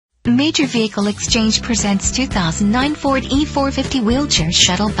Major Vehicle Exchange presents 2009 Ford E450 Wheelchair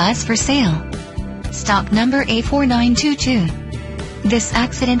Shuttle Bus for sale. Stock number A4922. This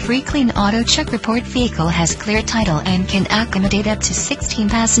accident-free clean auto check report vehicle has clear title and can accommodate up to 16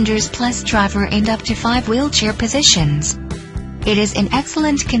 passengers plus driver and up to 5 wheelchair positions. It is in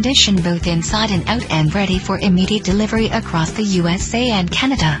excellent condition both inside and out and ready for immediate delivery across the USA and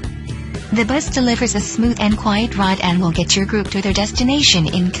Canada. The bus delivers a smooth and quiet ride and will get your group to their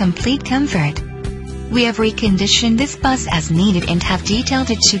destination in complete comfort. We have reconditioned this bus as needed and have detailed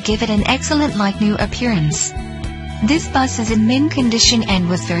it to give it an excellent like-new appearance. This bus is in mint condition and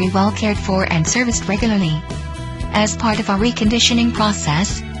was very well cared for and serviced regularly. As part of our reconditioning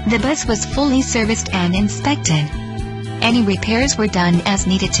process, the bus was fully serviced and inspected. Any repairs were done as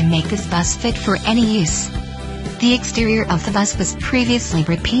needed to make this bus fit for any use. The exterior of the bus was previously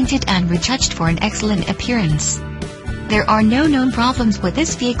repainted and retouched for an excellent appearance. There are no known problems with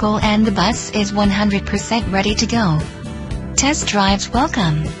this vehicle and the bus is 100% ready to go. Test drives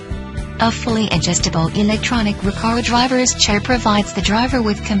welcome. A fully adjustable electronic Recaro driver's chair provides the driver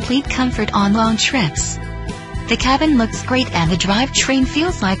with complete comfort on long trips. The cabin looks great and the drivetrain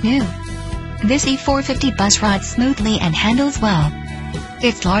feels like new. This E450 bus rides smoothly and handles well.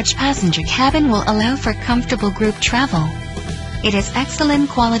 Its large passenger cabin will allow for comfortable group travel. It has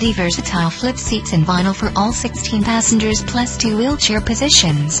excellent quality versatile flip seats and vinyl for all 16 passengers plus 2 wheelchair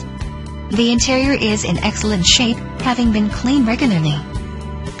positions. The interior is in excellent shape, having been cleaned regularly.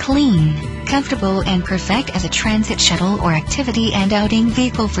 Clean, comfortable and perfect as a transit shuttle or activity and outing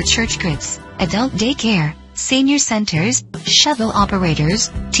vehicle for church groups, adult daycare, senior centers, shuttle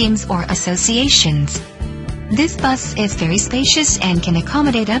operators, teams or associations. This bus is very spacious and can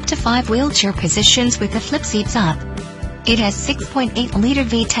accommodate up to 5 wheelchair positions with the flip seats up. It has 6.8-liter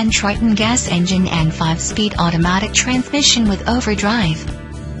V10 Triton gas engine and 5-speed automatic transmission with overdrive.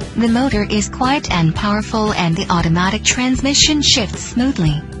 The motor is quiet and powerful and the automatic transmission shifts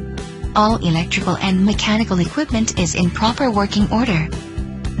smoothly. All electrical and mechanical equipment is in proper working order.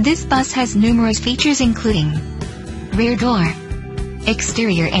 This bus has numerous features including rear door,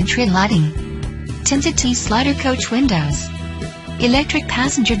 exterior entry lighting, tinted T-slider coach windows, electric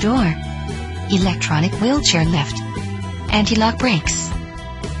passenger door, electronic wheelchair lift, anti-lock brakes,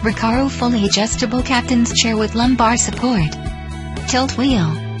 Recaro fully adjustable captain's chair with lumbar support, tilt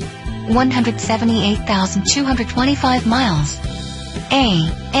wheel, 178,225 miles,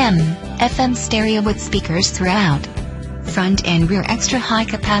 AM, FM stereo with speakers throughout, front and rear extra high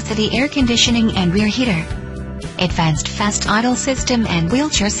capacity air conditioning and rear heater, advanced fast idle system and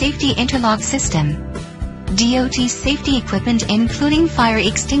wheelchair safety interlock system, DOT safety equipment including fire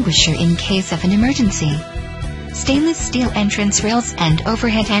extinguisher in case of an emergency, stainless steel entrance rails and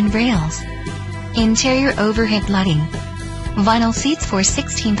overhead handrails, interior overhead lighting, vinyl seats for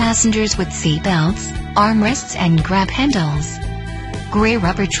 16 passengers with seat belts, armrests and grab handles, gray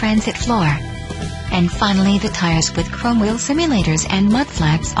rubber transit floor. And finally, the tires with chrome wheel simulators and mud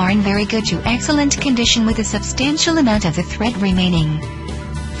flaps are in very good to excellent condition with a substantial amount of the tread remaining.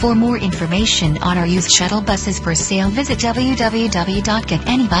 For more information on our used shuttle buses for sale, visit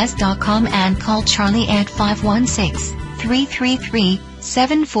www.getanybus.com and call Charlie at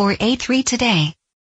 516-333-7483 today.